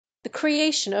The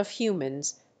creation of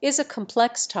humans is a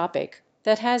complex topic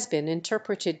that has been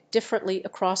interpreted differently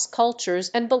across cultures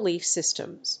and belief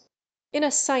systems. In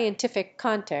a scientific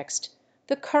context,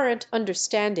 the current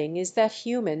understanding is that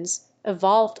humans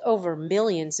evolved over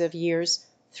millions of years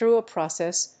through a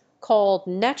process called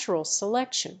natural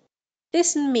selection.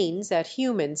 This means that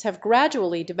humans have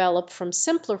gradually developed from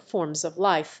simpler forms of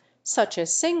life, such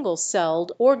as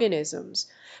single-celled organisms,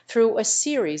 through a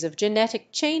series of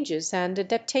genetic changes and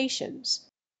adaptations.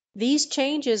 These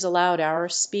changes allowed our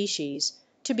species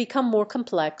to become more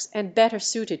complex and better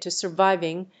suited to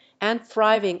surviving and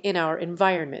thriving in our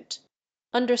environment.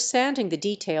 Understanding the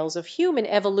details of human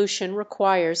evolution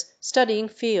requires studying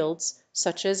fields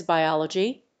such as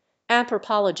biology,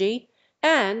 anthropology,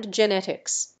 and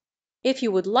genetics. If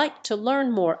you would like to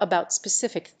learn more about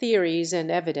specific theories and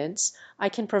evidence, I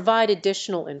can provide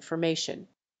additional information.